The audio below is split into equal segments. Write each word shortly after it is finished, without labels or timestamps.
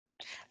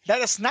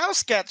Let us now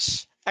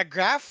sketch a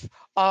graph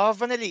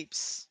of an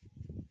ellipse.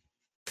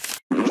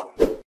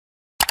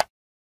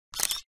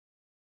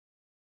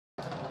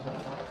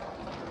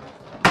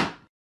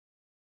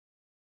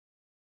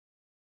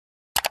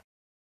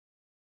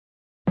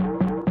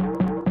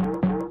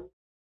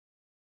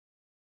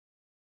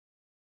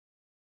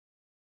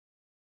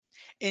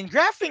 In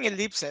graphing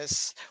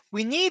ellipses,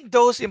 we need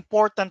those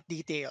important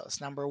details.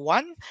 Number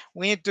one,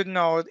 we need to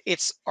know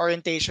its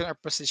orientation or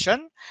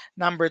position.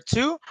 Number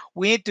two,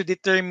 we need to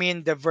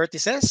determine the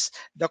vertices,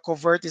 the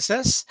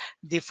covertices,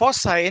 the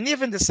foci, and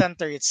even the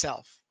center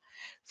itself.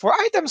 For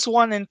items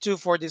 1 and 2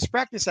 for this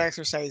practice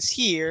exercise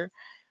here,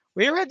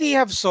 we already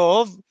have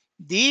solved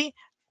the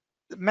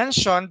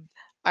mentioned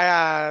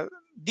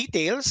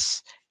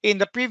details in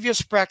the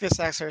previous practice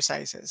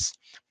exercises.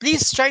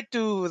 Please try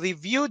to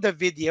review the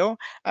video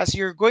as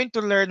you're going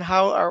to learn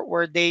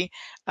were they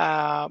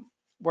uh,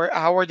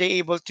 how were they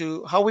able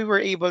to how we were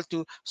able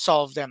to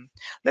solve them.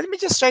 Let me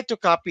just try to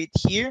copy it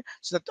here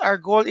so that our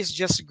goal is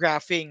just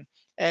graphing,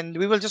 and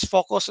we will just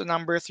focus on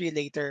number 3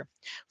 later.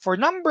 For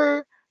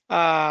number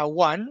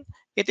 1,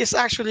 it is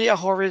actually a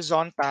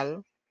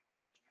horizontal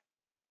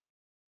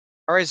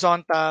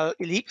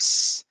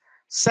ellipse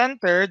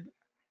centered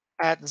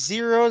at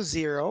 0,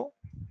 0.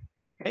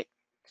 Okay.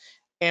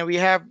 And we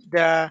have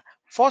the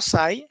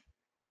foci,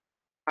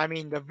 I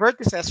mean the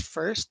vertices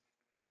first.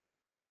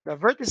 The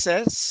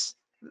vertices,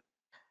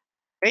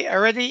 okay,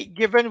 already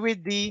given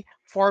with the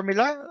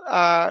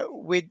formula.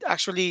 We'd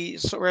actually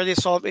already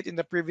solved it in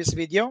the previous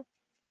video.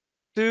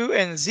 2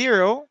 and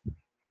 0.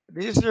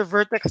 This is your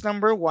vertex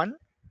number 1.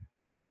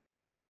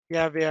 You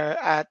have here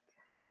at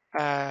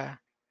uh,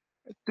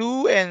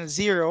 2 and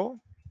 0.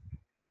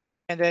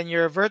 And then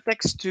your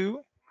vertex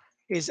 2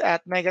 is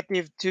at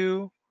negative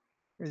 2,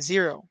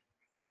 0.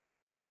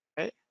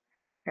 Okay.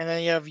 And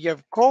then you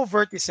have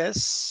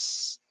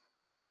co-vertices.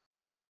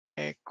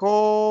 Okay,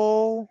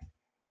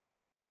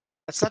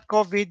 that's not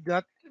COVID,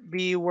 not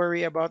be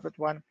worried about that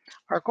one.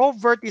 Our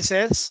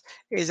co-vertices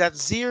is at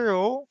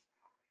 0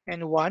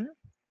 and 1.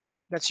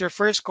 That's your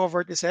first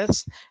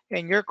co-vertices.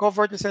 And your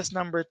co-vertices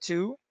number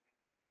 2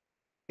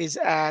 is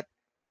at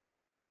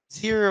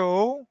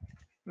 0.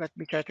 Let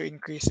me try to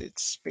increase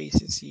its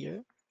spaces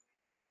here.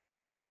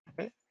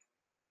 Okay.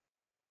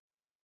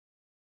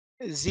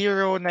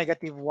 0,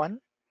 negative 1.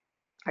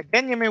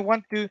 Again, you may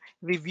want to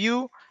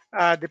review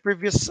the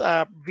previous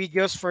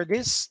videos for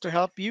this to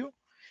help you.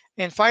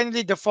 And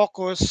finally, the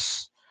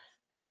focus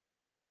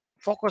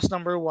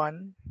number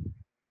 1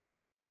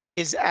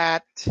 is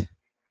at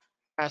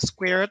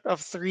square root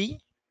of 3.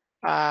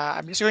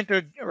 I'm just going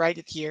to write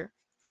it here.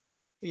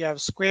 We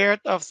have square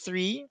root of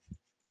 3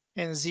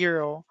 and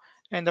 0.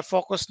 And the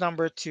focus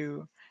number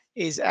 2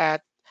 is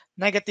at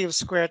negative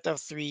square root of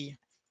 3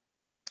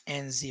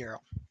 and 0.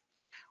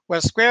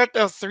 Well, square root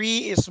of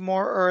 3 is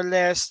more or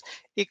less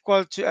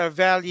equal to a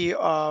value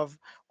of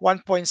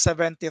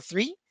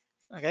 1.73.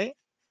 Okay.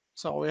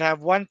 So we have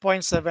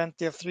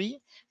 1.73.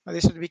 Now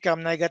this would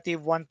become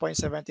negative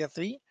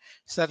 1.73.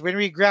 So that when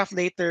we graph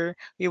later,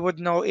 we would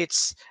know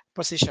its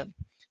position.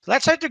 So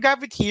let's try to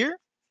graph it here.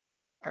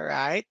 All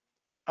right.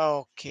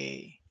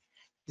 Okay.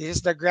 This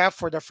is the graph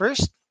for the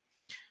first.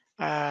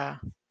 Uh,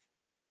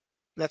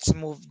 let's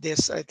move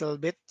this a little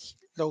bit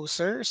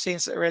closer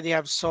since I already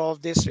have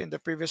solved this in the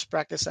previous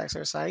practice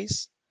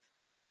exercise.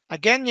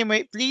 Again, you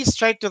may please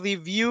try to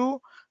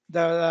review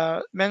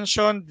the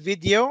mentioned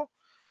video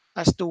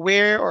as to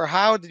where or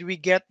how did we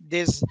get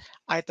these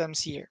items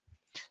here.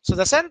 So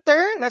the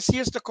center, let's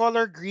use the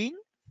color green,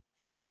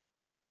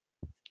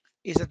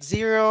 is at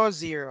 0,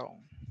 0.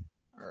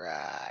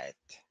 Right.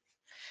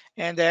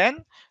 And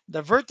then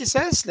the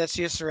vertices, let's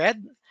use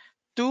red,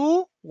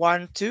 2,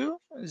 1, 2,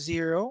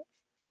 0.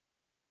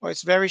 Oh,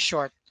 it's very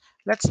short.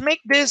 Let's make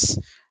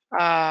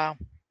uh,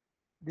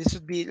 this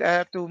would be,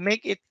 to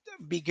make it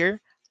bigger,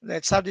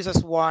 let's have this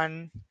as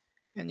 1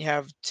 and you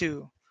have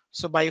 2.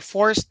 So by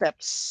 4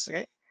 steps,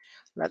 okay?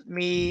 Let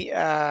me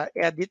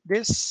edit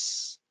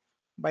this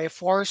by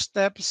 4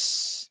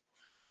 steps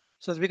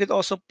so that we could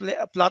also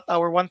plot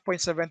our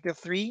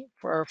 1.73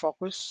 for our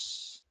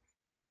focus.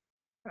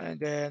 And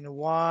then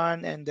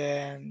 1 and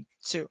then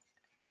 2.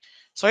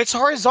 So it's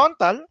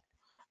horizontal.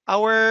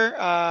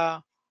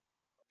 Our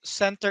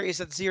center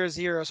is at 0,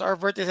 0. So our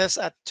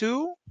vertices at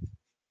 2,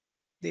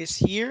 this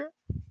here,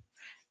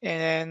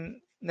 and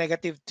then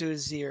negative 2,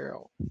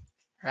 0.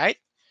 Right?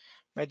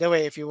 By the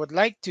way, if you would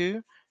like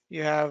to,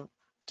 you have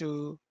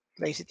to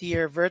place it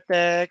here,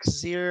 vertex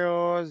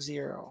 0,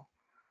 0.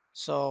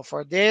 So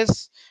for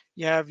this,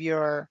 you have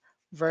your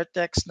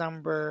vertex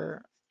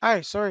number.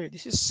 Sorry,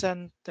 this is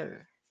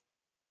center.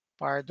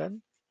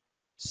 Pardon,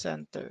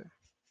 center.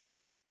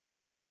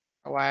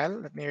 A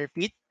while, let me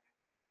repeat.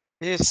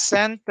 This is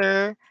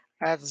center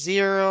at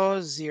 0,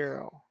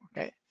 0.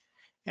 Okay.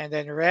 And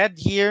then red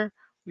here,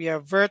 we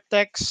have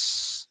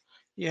vertex.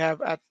 You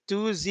have at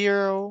 2,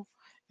 0.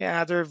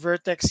 Another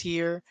vertex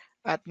here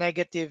at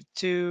negative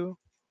 2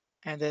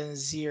 and then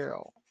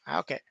 0.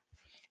 Okay.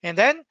 And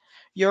then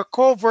your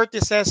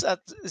co-vertices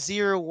at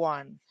 0,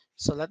 1.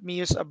 So let me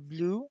use a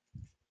blue.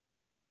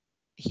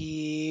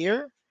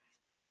 here,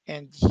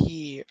 and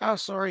here. Oh,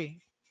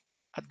 sorry.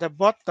 At the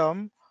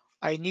bottom,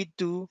 I need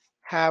to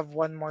have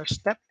one more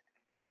step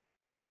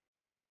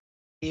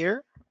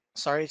here.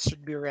 Sorry, it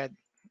should be red.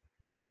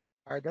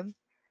 Pardon.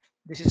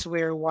 This is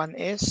where 1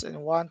 is,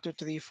 and 1, 2,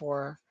 3,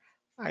 4.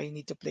 I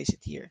need to place it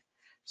here.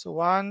 So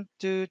 1,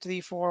 2,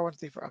 3, 4, 1, 2,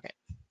 3, 4. Okay.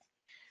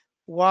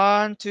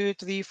 1, 2,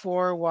 3,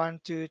 4, 1,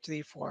 2,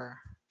 3, 4.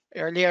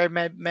 Earlier, I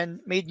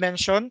made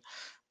mention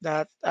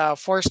that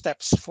 4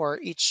 steps for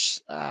each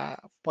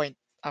point,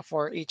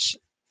 for each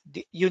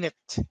unit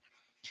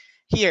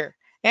here.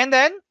 And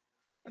then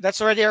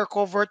that's already our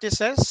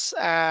co-vertices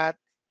uh,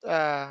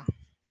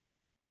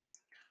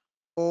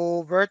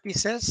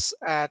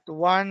 at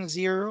 1,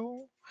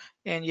 0.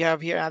 And you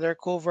have here another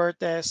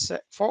co-vertex,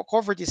 for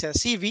co-vertices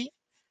CV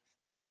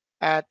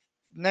at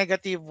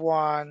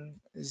 -1,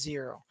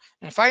 0.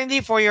 And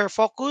finally, for your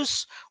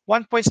focus,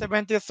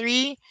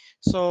 1.73.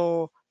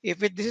 So if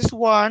this is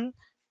 1,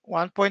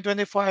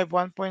 1.25,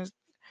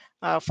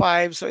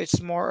 1.5, so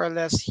it's more or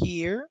less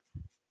here.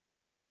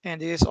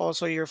 And this is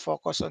also your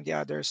focus on the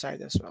other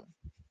side as well.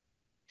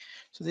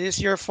 So this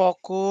is your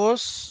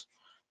focus.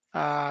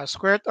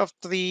 Square root of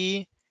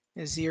 3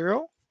 is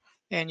 0.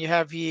 And you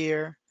have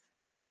here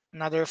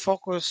another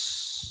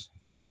focus,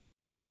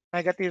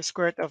 -square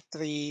root of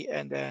 3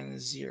 and then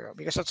 0,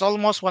 because it's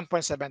almost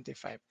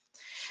 1.75.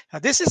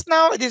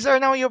 These are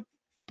now your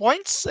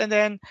points, and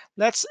then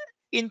let's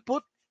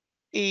input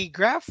a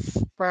graph,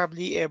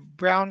 probably a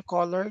brown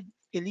colored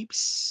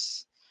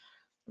ellipse.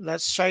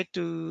 Let's try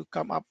to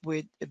come up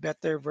with a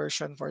better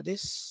version for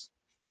this.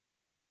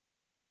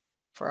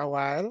 For a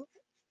while,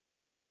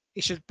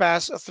 it should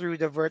pass through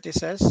the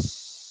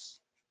vertices.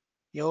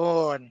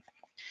 Yun.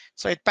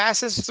 So it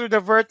passes through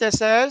the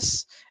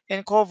vertices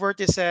and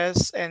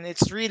co-vertices, and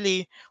it's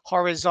really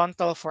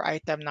horizontal for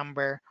item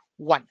number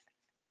 1.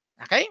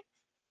 Okay?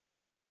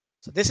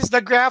 So this is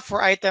the graph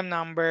for item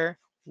number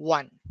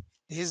 1.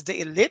 This is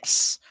the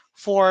ellipse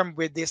formed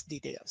with these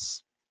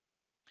details.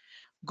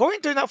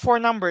 Going to for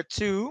number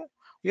 2,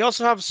 we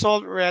also have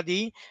solved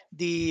already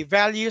the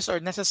values or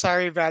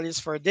necessary values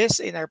for this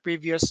in our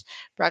previous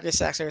practice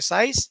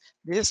exercise.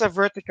 This is a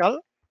vertical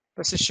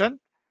position,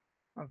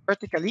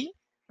 vertically.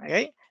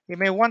 Okay, you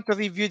may want to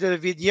review the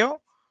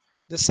video.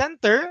 The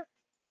center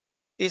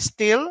is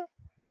still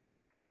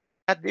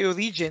at the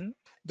origin.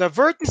 The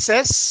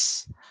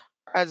vertices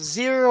are at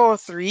 0,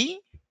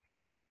 3,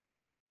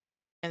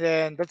 and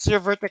then that's your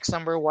vertex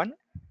number 1.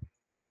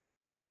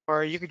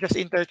 Or you could just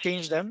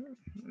interchange them,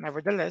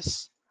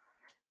 nevertheless.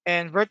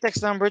 And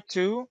vertex number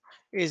 2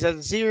 is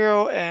at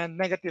 0 and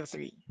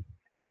 -3.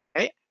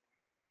 Okay?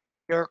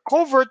 Your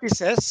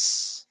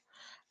co-vertices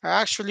are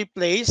actually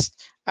placed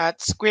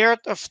at square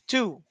root of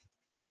 2.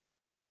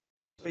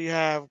 So you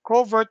have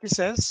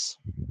co-vertices.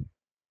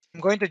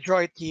 I'm going to draw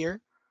it here.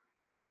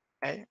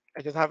 Okay?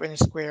 I don't have any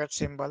square root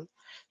symbol.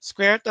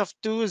 Square root of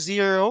 2,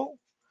 0.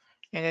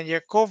 And then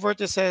your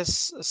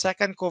co-vertices,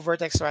 second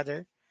co-vertex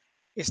rather,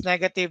 is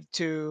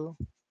 -2,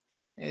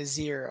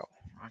 0.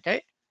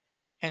 Okay?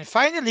 And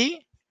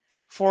finally,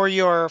 for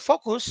your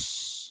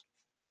focus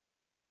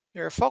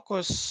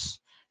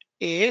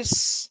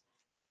is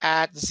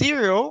at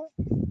 0.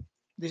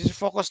 This is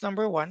focus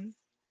number 1,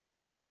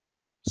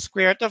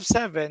 square root of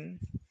 7.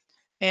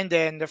 And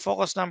then the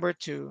focus number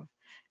 2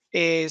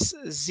 is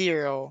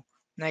 0,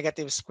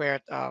 -square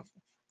root of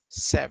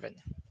 7.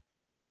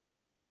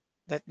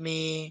 Let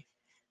me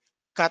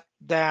cut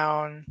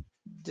down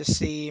the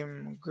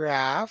same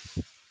graph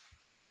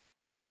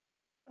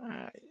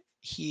uh,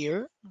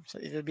 here, so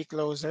it'll be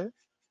closer.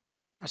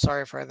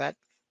 Sorry for that.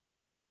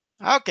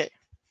 Okay.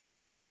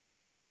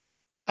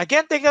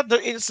 Again, take out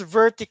it's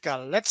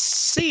vertical. Let's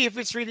see if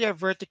it's really a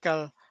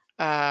vertical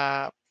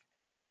uh,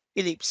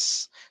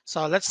 ellipse.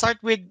 So let's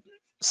start with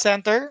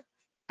center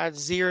at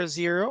 0,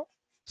 0.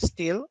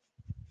 Still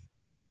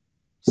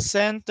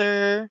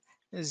center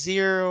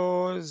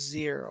 0,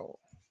 0.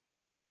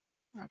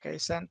 Okay,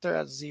 center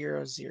at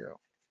 0, 0.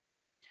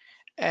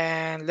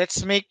 And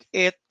let's make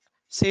it,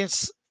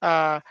 since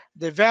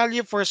the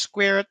value for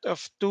square root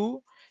of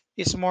 2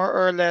 is more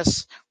or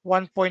less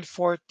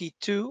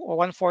 1.42 or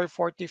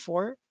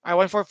 1.444,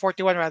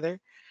 1.441 rather.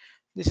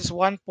 This is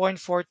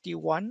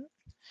 1.41.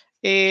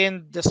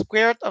 And the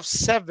square root of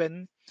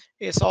 7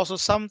 is also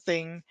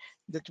something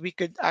that we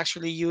could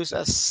actually use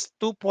as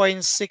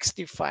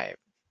 2.65.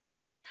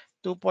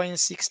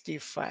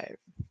 2.65.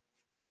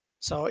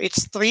 So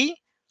it's 3.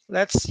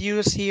 Let's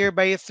use here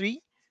by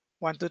 3.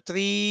 1, 2,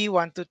 3,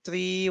 1, 2,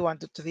 3, 1,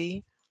 2,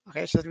 3.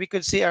 Okay, so we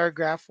could see our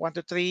graph 1,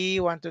 2, 3,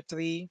 1, 2,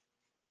 3,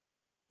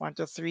 1,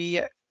 2,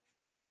 3.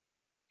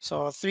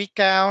 So 3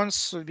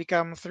 counts will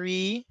become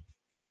 3.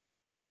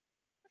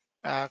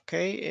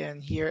 Okay,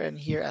 and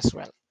here as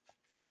well.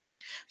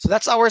 So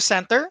that's our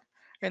center.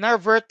 And our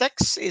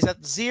vertex is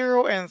at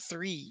 0 and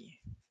 3.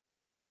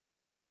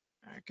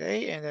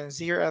 Okay, and then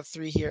 0 and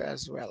 3 here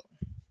as well.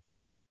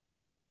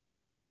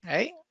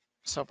 Okay,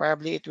 so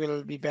probably it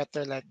will be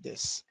better like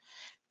this.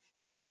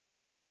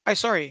 I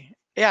sorry.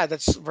 Yeah,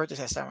 that's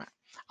vertices. Tama.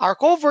 Our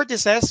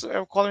co-vertices,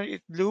 I'm calling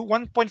it blue,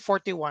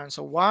 1.41.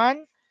 So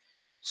 1,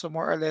 so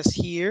more or less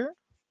here,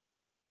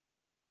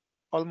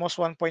 almost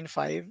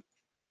 1.5.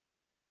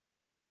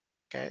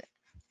 Okay.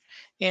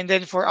 And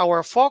then for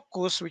our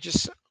focus, which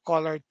is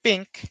colored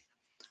pink,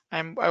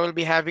 I will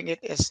be having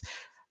it as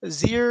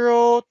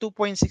 0,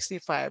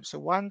 2.65. So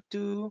 1,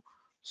 2,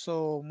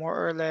 so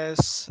more or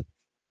less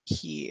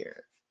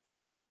here,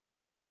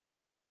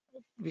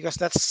 because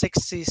that's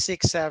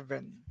 66,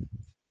 7.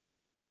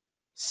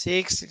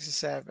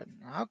 667.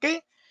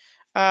 Okay.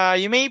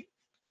 You may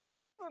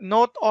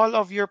note all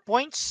of your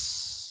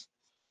points.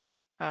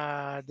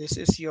 This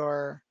is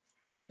your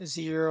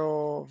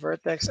 0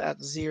 vertex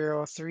at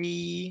 0,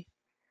 3.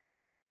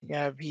 You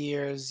have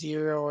here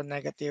 0,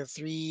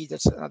 -3.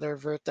 That's another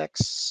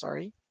vertex.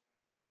 Sorry.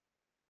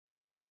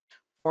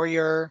 For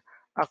your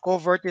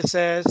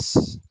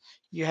co-vertices,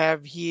 you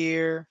have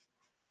here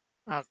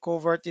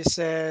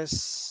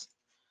co-vertices.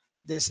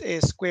 This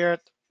is square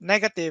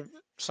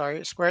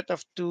root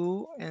of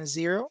 2 and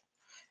 0.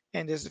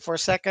 And this for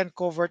second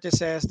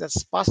co-vertices,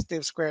 that's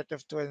positive square root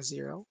of 2 and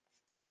 0.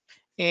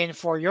 And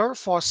for your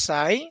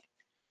foci,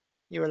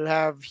 you will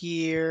have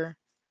here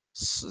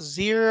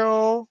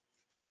 0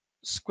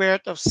 square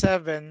root of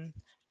 7,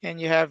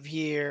 and you have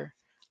here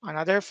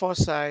another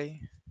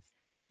foci,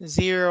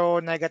 0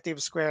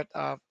 negative square root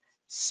of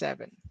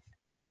 7.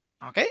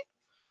 Okay,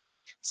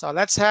 so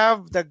let's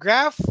have the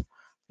graph.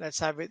 Let's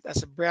have it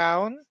as a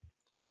brown,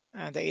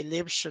 and the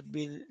ellipse should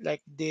be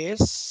like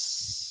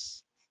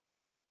this.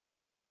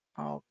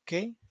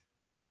 Okay,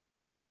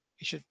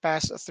 it should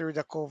pass through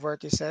the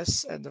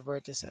co-vertices and the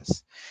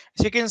vertices.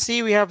 As you can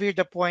see, we have here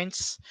the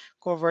points,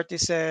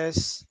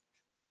 co-vertices,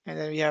 and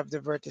then we have the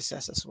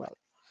vertices as well.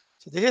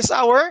 So this is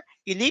our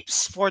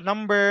ellipse for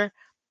number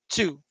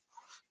 2.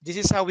 This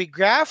is how we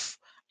graph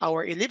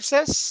our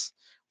ellipses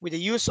with the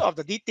use of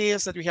the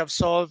details that we have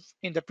solved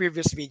in the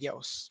previous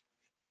videos.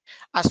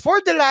 As for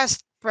the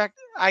last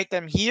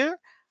item here,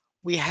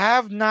 we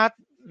have not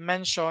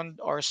mentioned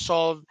or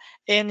solved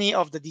any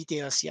of the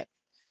details yet.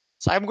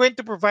 So I'm going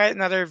to provide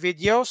another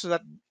video so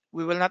that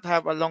we will not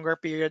have a longer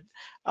period,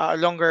 a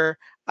longer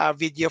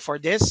video for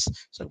this.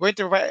 So I'm going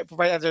to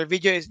provide another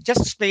video is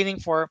just explaining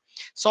for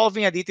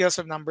solving the details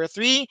of number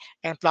 3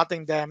 and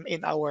plotting them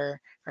in our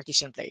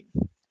Cartesian plane.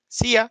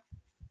 See ya.